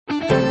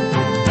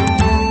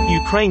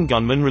Ukraine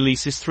gunman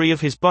releases 3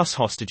 of his bus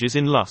hostages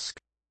in Lusk.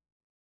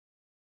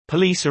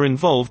 Police are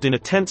involved in a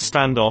tense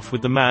standoff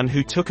with the man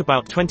who took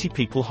about 20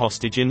 people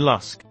hostage in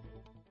Lusk.